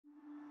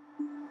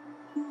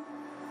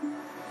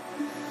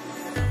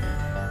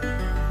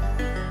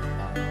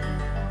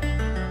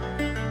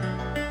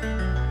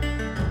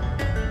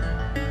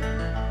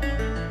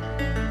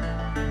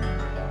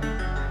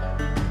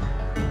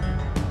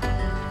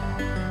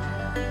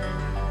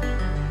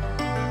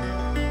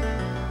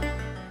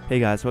Hey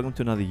guys, welcome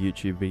to another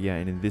YouTube video,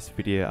 and in this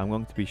video I'm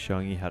going to be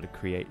showing you how to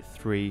create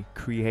 3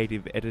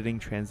 creative editing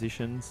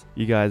transitions.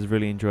 You guys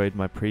really enjoyed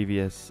my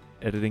previous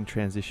editing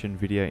transition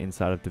video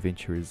inside of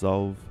Davinci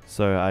Resolve,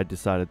 so I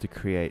decided to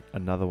create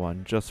another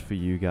one just for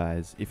you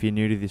guys. If you're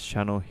new to this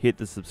channel, hit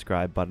the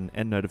subscribe button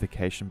and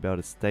notification bell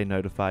to stay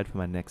notified for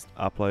my next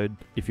upload.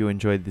 If you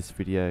enjoyed this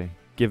video,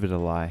 give it a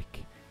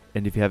like,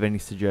 and if you have any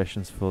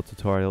suggestions for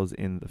tutorials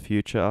in the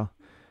future,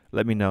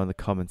 let me know in the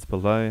comments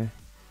below.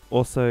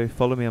 Also,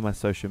 follow me on my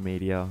social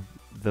media.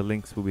 The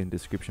links will be in the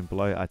description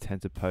below. I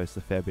tend to post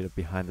a fair bit of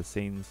behind the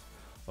scenes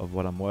of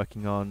what I'm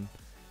working on,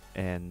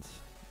 and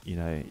you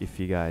know, if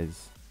you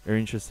guys are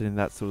interested in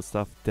that sort of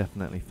stuff,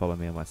 definitely follow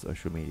me on my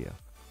social media.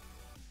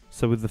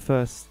 So with the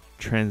first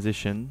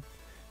transition,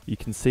 you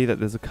can see that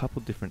there's a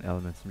couple different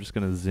elements. I'm just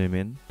going to zoom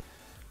in.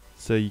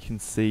 So you can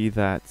see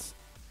that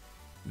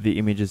the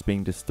image is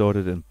being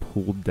distorted and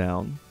pulled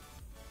down,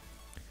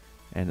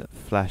 and it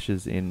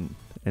flashes in,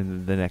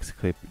 and the next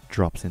clip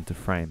drops into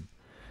frame.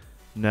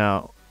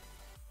 Now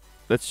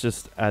let's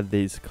just add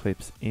these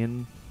clips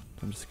in.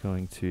 I'm just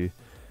going to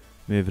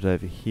move it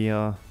over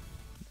here.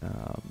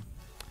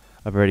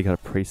 I've already got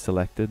it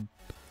pre-selected,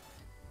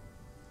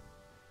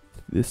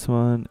 this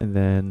one and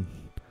then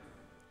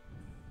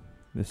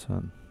this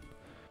one.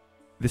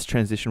 This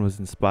transition was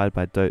inspired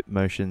by Dope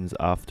Motion's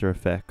After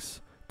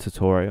Effects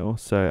tutorial,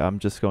 so I'm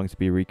just going to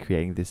be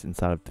recreating this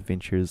inside of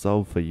Davinci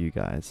Resolve for you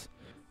guys.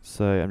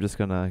 So I'm just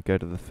gonna go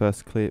to the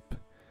first clip,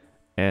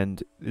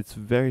 and it's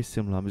very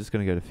similar. I'm just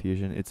gonna go to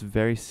Fusion. It's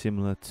very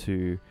similar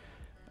to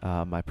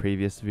my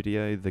previous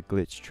video, the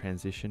glitch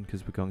transition,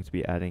 because we're going to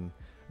be adding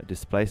a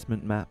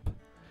displacement map.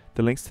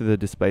 The links to the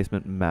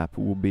displacement map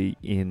will be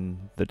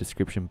in the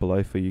description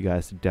below for you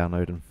guys to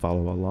download and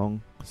follow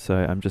along. So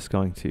I'm just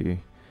going to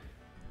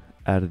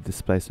add a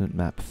displacement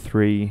map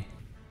 3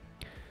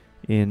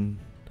 in.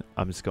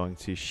 I'm just going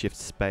to shift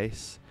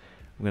space.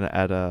 I'm going to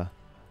add a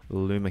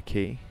Luma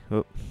key.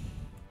 Oh,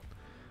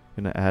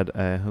 I'm going to add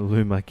a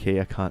Luma key.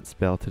 I can't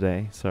spell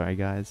today. Sorry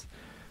guys.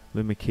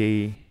 Luma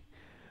key.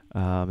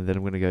 And then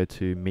I'm going to go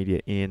to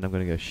media in. I'm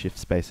going to go shift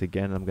space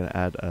again. I'm going to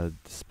add a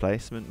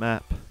displacement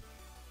map. I'm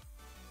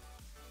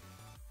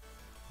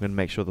going to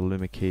make sure the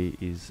Luma key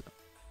is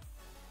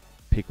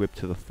pick whip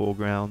to the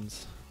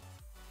foregrounds.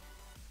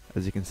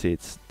 As you can see,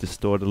 it's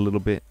distorted a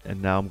little bit.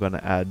 And now I'm going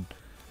to add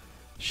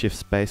shift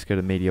space, go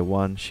to media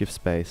 1, shift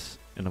space,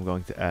 and I'm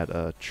going to add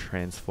a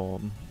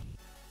transform.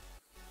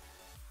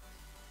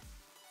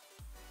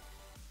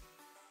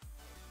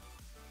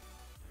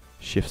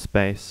 Shift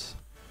space,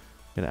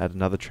 I'm going to add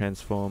another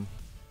transform.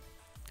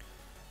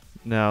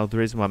 Now the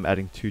reason why I'm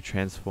adding 2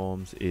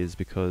 transforms is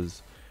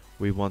because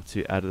we want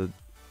to add a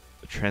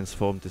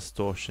transform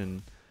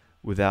distortion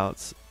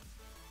without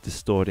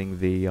distorting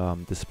the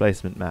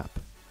displacement map.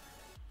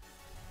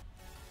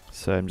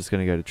 So I'm just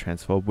going to go to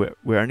transform.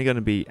 We're only going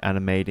to be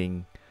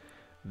animating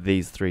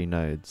these 3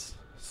 nodes.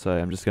 So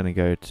I'm just going to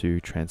go to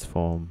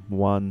transform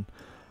 1.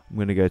 I'm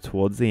going to go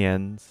towards the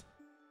ends.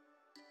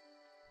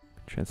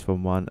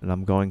 Transform 1, and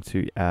I'm going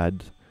to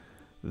add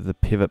the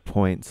pivot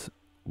points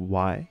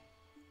Y.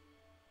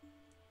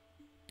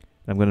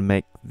 I'm going to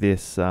make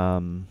this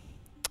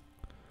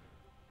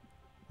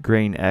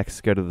green X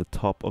go to the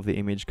top of the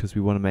image because we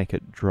want to make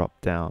it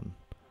drop down.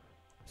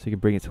 So you can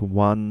bring it to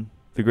 1.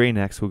 The green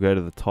X will go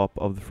to the top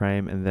of the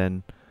frame, and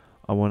then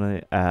I want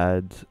to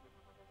add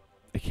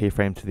a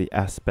keyframe to the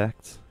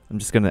aspect. I'm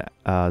just going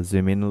to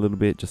zoom in a little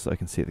bit just so I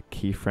can see the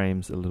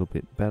keyframes a little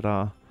bit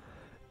better.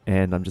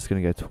 And I'm just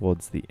going to go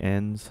towards the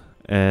ends,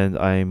 and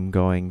I'm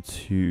going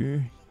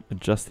to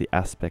adjust the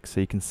aspect so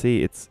you can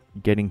see it's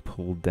getting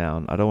pulled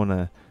down. I don't want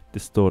to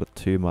distort it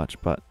too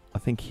much, but I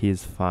think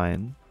here's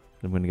fine.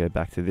 I'm going to go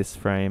back to this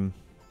frame,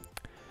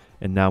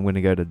 and now I'm going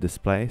to go to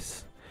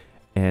displace,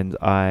 and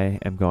I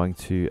am going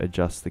to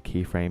adjust the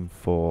keyframe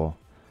for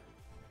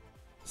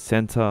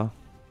center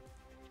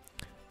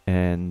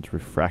and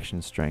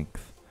refraction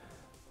strength.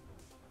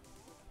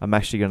 I'm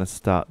actually going to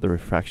start the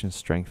refraction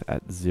strength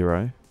at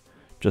 0.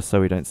 Just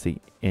so we don't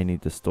see any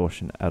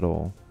distortion at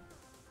all.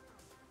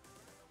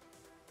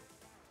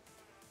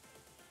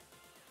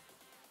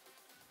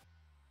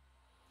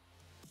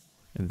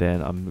 And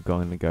then I'm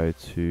going to go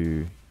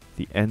to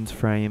the end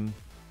frame.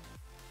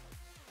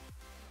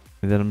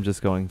 And then I'm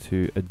just going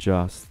to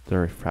adjust the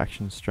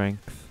refraction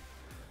strength.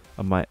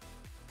 I might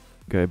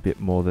go a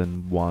bit more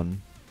than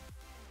 1.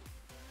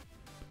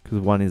 Because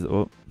 1 is,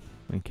 oh,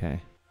 okay.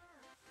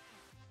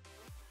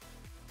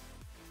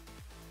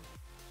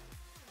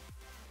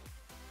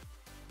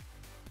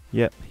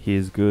 Yep,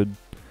 here's good.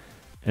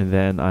 And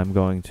then I'm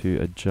going to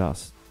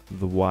adjust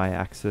the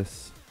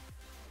y-axis.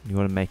 You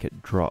want to make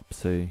it drop,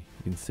 so you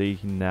can see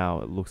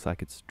now it looks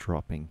like it's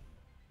dropping.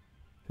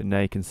 So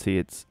now you can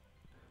see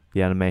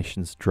the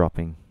animation's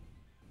dropping.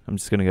 I'm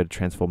just going to go to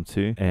transform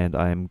 2, and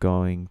I'm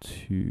going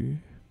to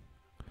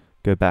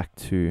go back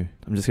to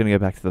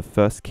the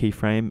first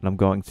keyframe, and I'm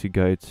going to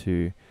go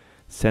to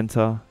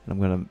center, and I'm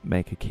going to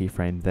make a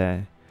keyframe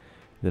there.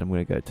 Then I'm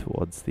going to go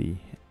towards the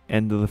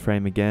end of the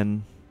frame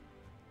again,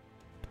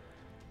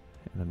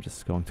 And I'm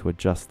just going to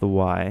adjust the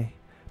Y,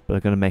 but I'm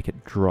going to make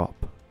it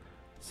drop.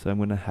 So I'm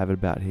going to have it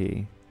about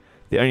here.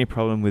 The only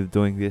problem with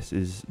doing this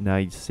is now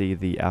you see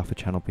the alpha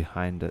channel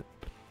behind it.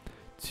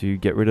 To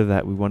get rid of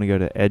that, we want to go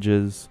to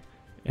edges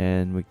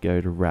and we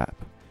go to wrap.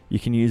 You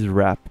can use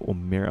wrap or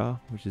mirror,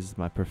 which is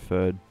my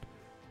preferred.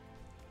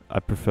 I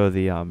prefer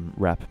the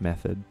wrap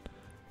method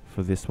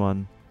for this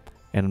one.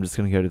 And I'm just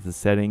going to go to the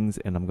settings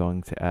and I'm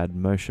going to add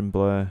motion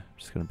blur. I'm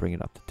just going to bring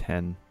it up to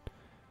 10.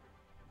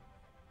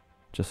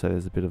 Just so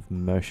there's a bit of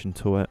motion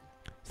to it.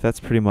 So that's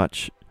pretty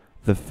much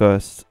the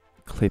first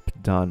clip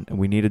done, and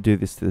we need to do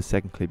this to the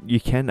second clip. You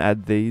can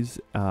add these,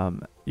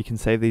 you can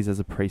save these as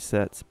a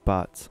preset,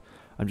 but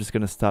I'm just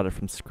going to start it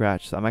from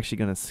scratch. So I'm actually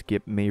going to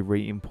skip me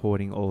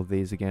re-importing all of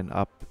these again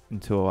up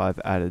until I've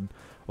added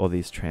all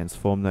these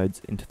transform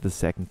nodes into the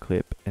second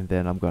clip, and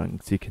then I'm going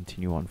to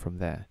continue on from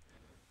there.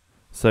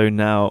 So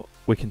now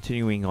we're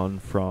continuing on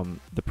from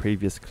the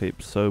previous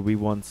clip, so we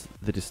want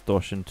the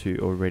distortion to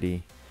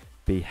already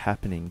be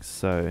happening.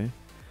 So I'm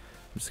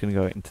just going to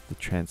go into the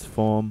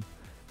transform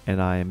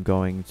and I am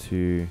going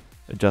to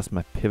adjust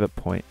my pivot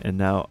point. And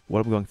now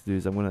what I'm going to do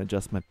is I'm going to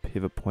adjust my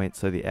pivot point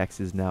so the X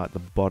is now at the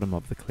bottom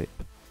of the clip.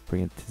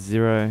 Bring it to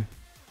 0.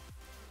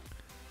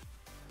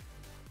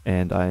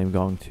 And I am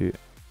going to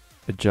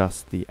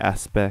adjust the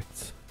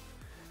aspect.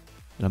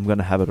 And I'm going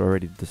to have it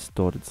already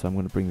distorted, so I'm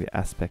going to bring the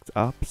aspect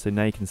up. So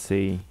now you can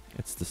see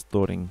it's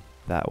distorting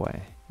that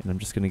way. And I'm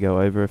just going to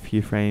go over a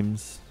few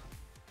frames,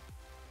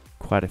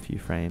 quite a few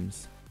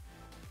frames.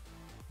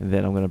 And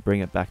then I'm going to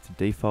bring it back to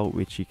default,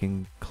 which you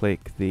can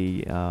click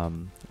the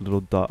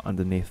little dot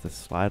underneath the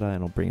slider and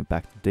it'll bring it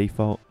back to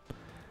default.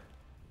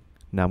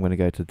 Now I'm going to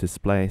go to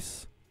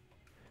displace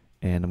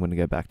and I'm going to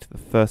go back to the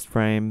first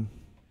frame.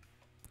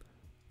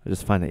 I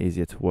just find it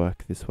easier to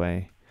work this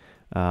way.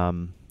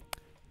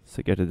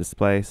 So go to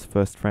displace,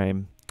 first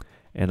frame,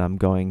 and I'm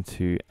going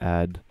to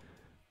add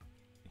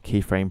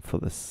keyframe for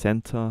the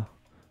center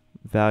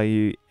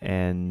value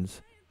and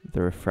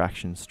the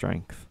refraction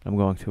strength. I'm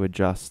going to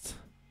adjust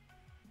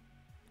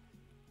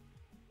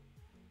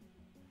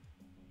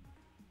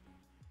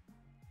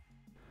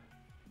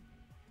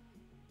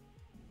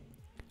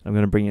I'm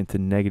going to bring it to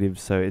negative,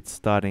 so it's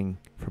starting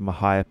from a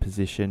higher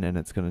position and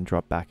it's going to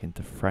drop back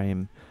into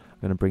frame. I'm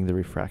going to bring the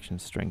refraction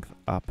strength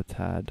up a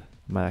tad.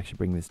 I might actually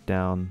bring this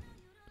down.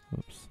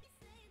 Oops.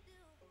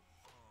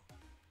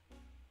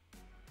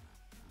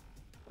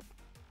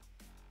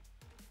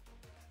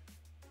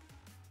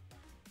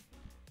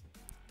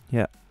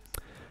 Yeah.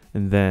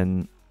 And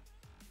then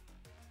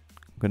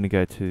I'm going to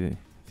go to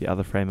the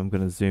other frame. I'm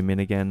going to zoom in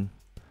again,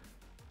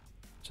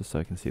 just so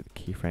I can see the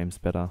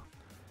keyframes better.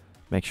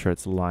 Make sure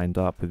it's lined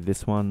up with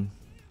this one.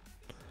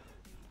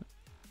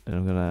 And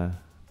I'm going to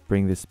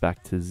bring this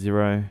back to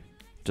 0,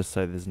 just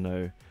so there's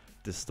no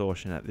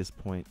distortion at this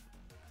point,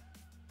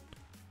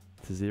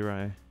 to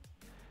 0.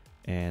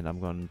 And I'm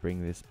going to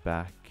bring this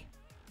back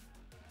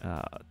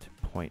to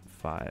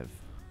 0.5.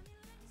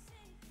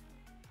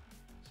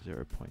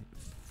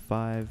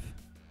 0.5.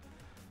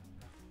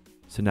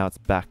 So now it's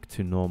back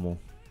to normal.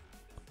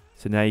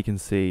 So now you can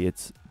see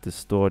it's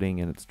distorting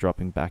and it's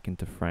dropping back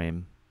into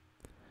frame.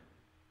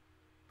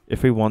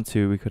 If we want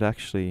to, we could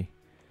actually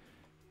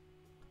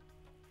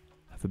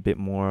have a bit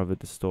more of a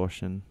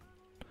distortion.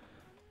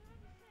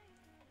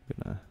 I'm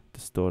gonna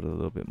distort it a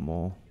little bit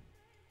more.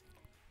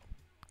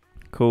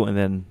 Cool, and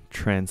then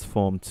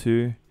transform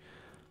to.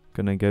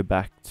 Gonna go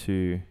back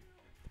to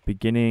the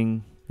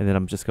beginning, and then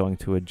I'm just going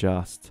to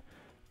adjust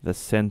the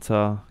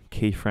center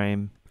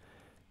keyframe,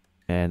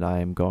 and I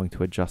am going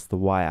to adjust the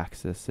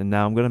y-axis. And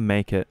now I'm gonna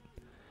make it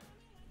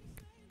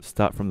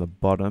start from the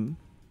bottom.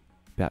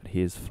 About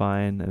here is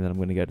fine, and then I'm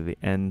going to go to the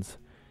end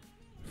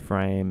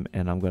frame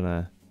and I'm going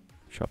to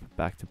drop it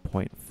back to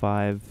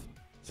 0.5.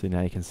 So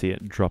now you can see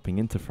it dropping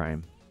into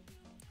frame.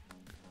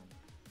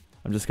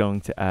 I'm just going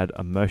to add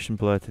a motion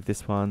blur to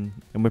this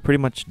one, and we're pretty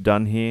much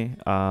done here.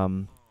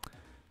 Don't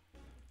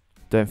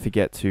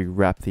forget to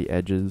wrap the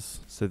edges,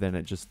 so then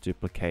it just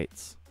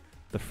duplicates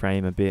the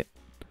frame a bit.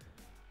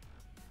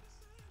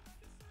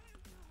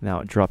 Now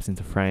it drops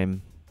into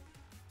frame.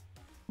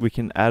 We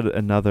can add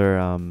another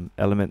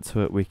element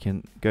to it. We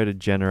can go to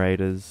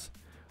generators,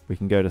 we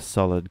can go to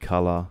solid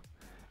color,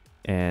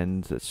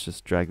 and let's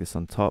just drag this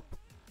on top.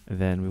 And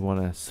then we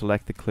want to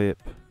select the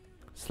clip,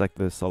 select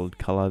the solid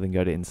color, then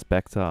go to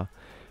inspector,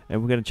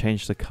 and we're going to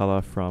change the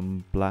color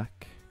from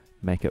black,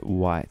 make it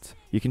white.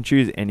 You can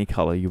choose any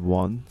color you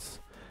want,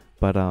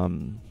 but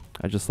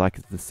I just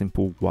like the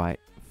simple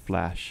white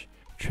flash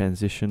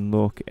transition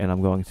look, and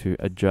I'm going to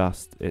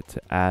adjust it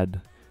to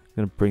add. I'm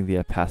going to bring the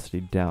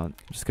opacity down.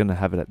 I'm just going to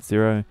have it at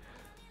 0. I'm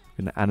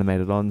going to animate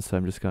it on, so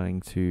I'm just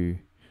going to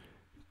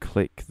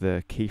click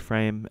the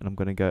keyframe and I'm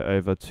going to go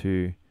over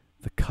to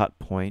the cut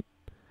point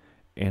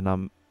and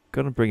I'm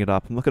going to bring it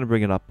up. I'm not going to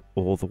bring it up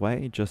all the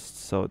way,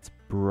 just so it's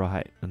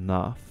bright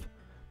enough.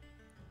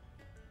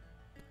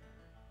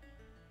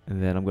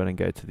 And then I'm going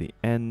to go to the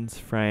ends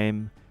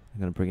frame. I'm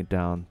going to bring it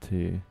down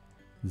to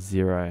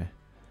 0.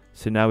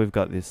 So now we've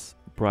got this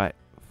bright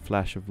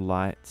flash of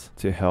light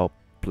to help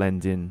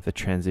blend in the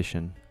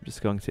transition. I'm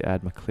just going to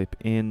add my clip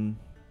in.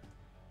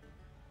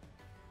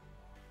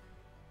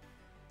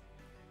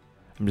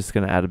 I'm just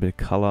going to add a bit of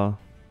color.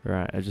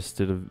 Right, I just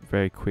did a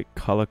very quick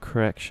color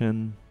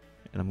correction,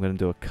 and I'm going to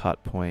do a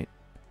cut point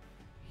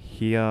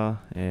here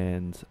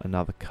and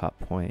another cut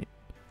point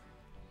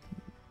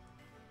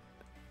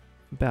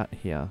about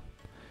here.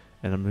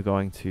 And I'm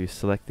going to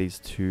select these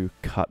two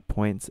cut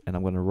points, and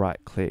I'm going to right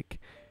click.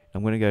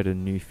 I'm going to go to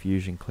new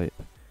fusion clip,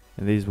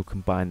 and these will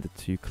combine the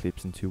two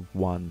clips into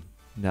one.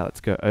 Now let's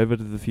go over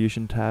to the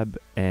fusion tab,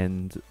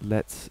 and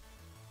let's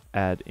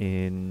add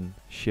in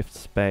shift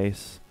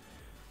space,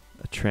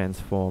 a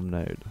transform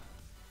node.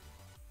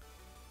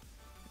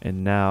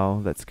 And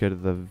now let's go to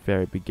the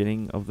very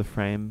beginning of the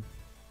frame,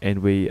 and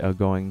we are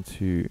going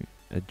to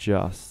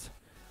adjust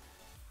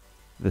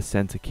the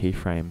center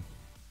keyframe.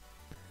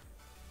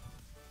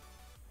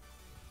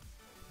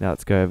 Now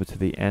let's go over to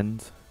the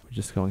end. We're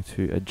just going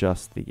to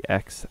adjust the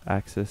X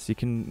axis. You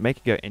can make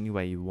it go any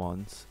way you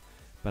want,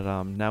 but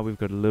now we've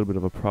got a little bit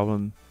of a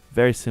problem.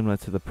 Very similar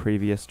to the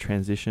previous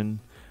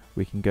transition,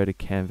 we can go to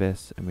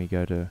canvas and we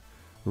go to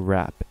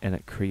wrap, and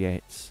it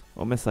creates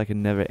almost like a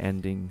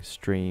never-ending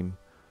stream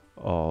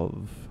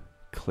of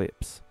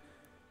clips.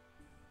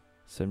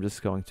 So I'm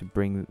just going to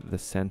bring the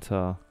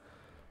center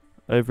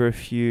over a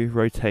few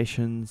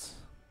rotations,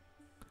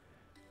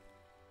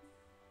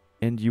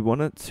 and you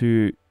want it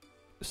to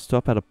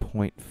stop at a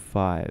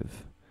 0.5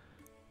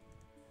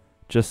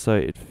 just so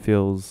it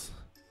fills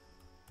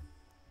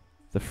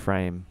the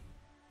frame.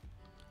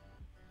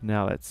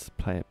 Now let's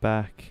play it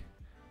back,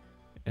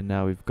 and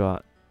now we've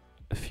got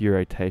a few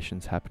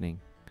rotations happening.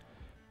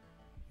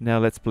 Now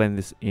let's blend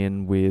this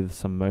in with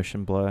some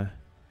motion blur.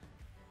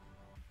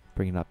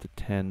 Bring it up to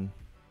 10.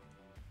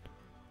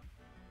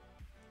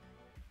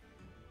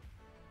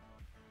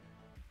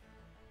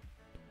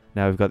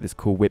 Now we've got this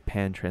cool whip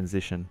pan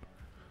transition.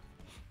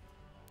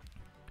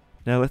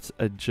 Now let's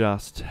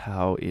adjust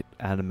how it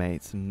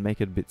animates and make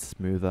it a bit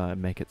smoother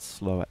and make it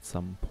slow at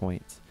some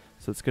points.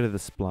 So let's go to the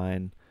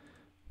spline,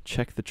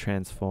 check the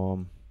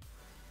transform.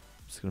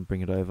 I'm just going to bring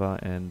it over,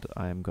 and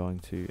I am going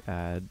to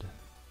add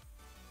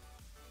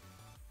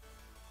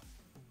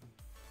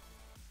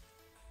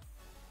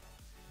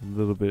a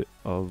little bit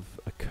of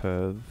a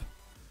curve.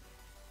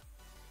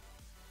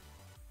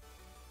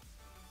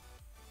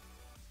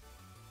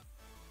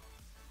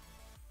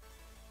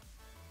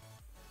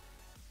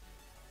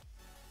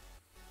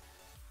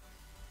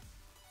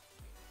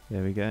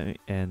 There we go,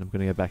 and I'm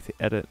going to go back to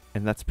edit,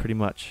 and that's pretty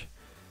much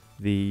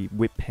the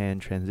whip pan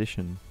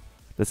transition.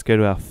 Let's go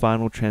to our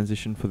final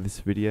transition for this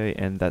video,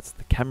 and that's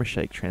the camera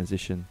shake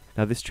transition.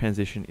 Now this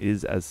transition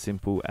is as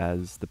simple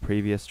as the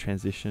previous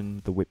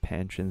transition, the whip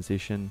pan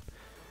transition.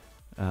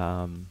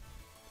 So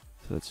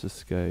let's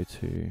just go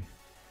to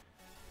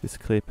this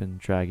clip and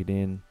drag it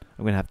in.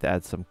 I'm going to have to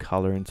add some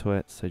color into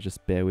it, so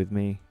just bear with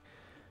me.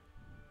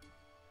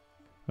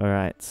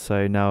 Alright,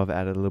 so now I've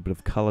added a little bit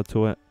of color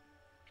to it.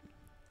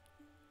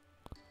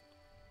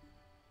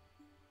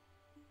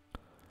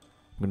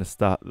 I'm going to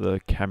start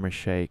the camera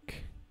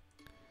shake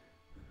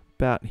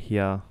about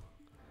here,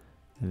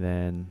 and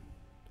then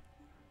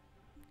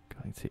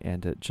going to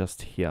end it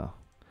just here.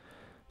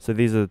 So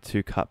these are the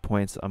two cut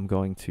points. I'm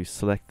going to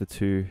select the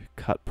two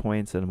cut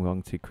points, and I'm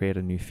going to create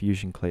a new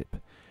fusion clip.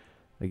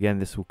 Again,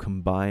 this will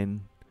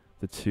combine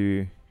the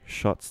two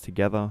shots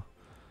together,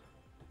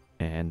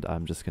 and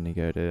I'm just going to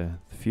go to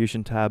the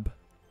fusion tab,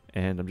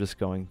 and I'm just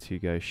going to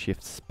go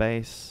shift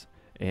space,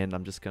 and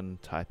I'm just going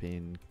to type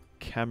in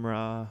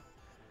camera,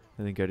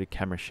 and then go to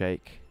camera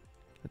shake.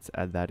 Let's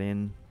add that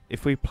in.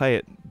 If we play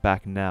it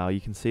back now, you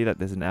can see that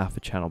there's an alpha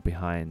channel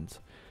behind.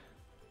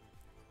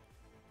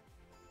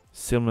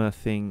 Similar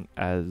thing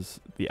as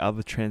the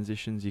other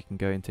transitions, you can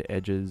go into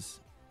edges,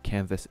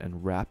 canvas,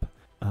 and wrap.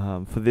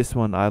 For this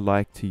one, I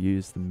like to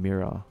use the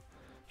mirror,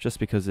 just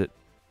because it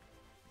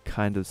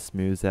kind of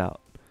smooths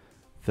out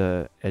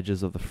the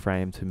edges of the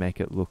frame to make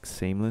it look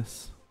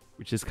seamless,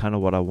 which is kind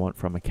of what I want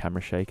from a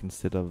camera shake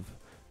instead of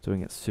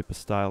doing it super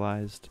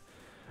stylized.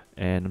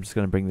 And I'm just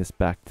going to bring this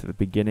back to the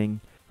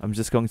beginning. I'm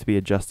just going to be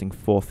adjusting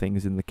 4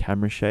 things in the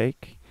camera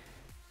shake,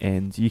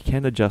 and you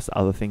can adjust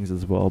other things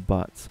as well,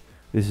 but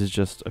this is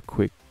just a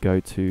quick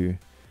go-to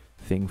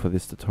thing for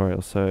this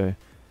tutorial. So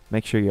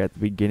make sure you're at the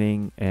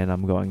beginning, and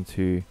I'm going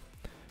to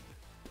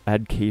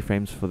add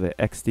keyframes for the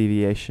X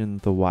deviation,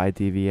 the Y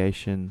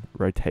deviation,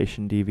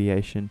 rotation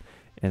deviation,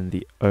 and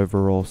the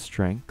overall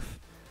strength.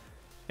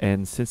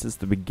 And since it's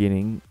the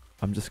beginning,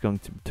 I'm just going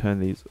to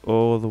turn these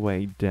all the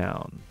way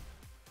down.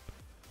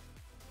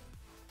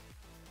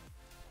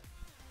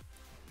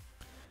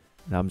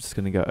 Now I'm just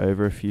going to go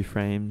over a few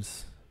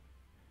frames.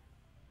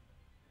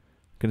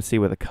 I'm going to see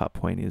where the cut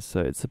point is.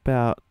 So it's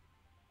about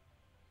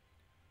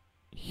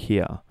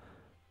here.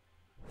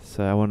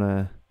 So I want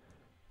to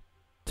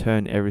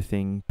turn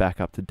everything back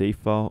up to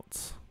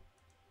defaults.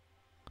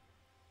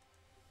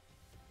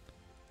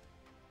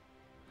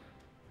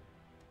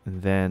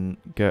 And then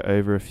go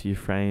over a few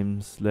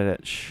frames, let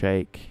it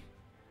shake.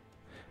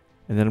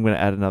 And then I'm going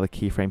to add another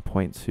keyframe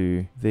point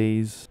to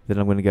these. Then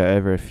I'm going to go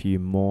over a few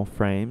more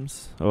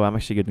frames. Oh, I'm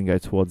actually going to go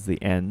towards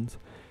the end.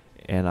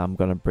 And I'm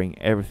going to bring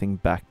everything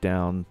back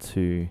down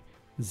to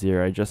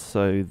 0 just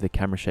so the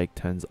camera shake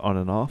turns on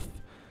and off,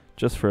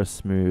 just for a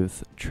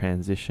smooth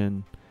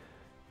transition.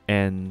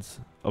 And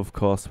of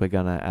course we're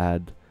going to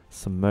add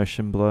some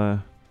motion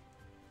blur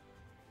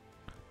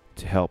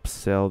to help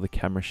sell the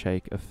camera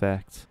shake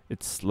effect.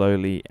 It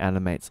slowly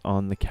animates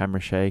on the camera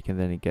shake and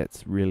then it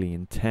gets really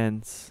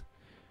intense.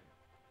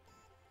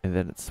 And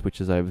then it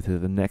switches over to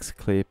the next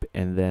clip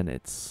and then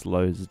it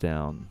slows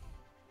down.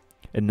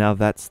 And now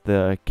that's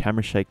the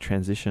camera shake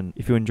transition.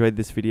 If you enjoyed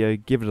this video,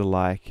 give it a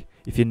like.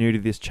 If you're new to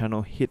this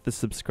channel, hit the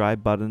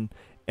subscribe button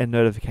and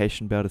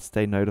notification bell to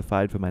stay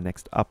notified for my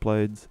next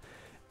uploads.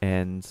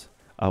 And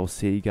I will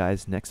see you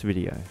guys next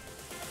video.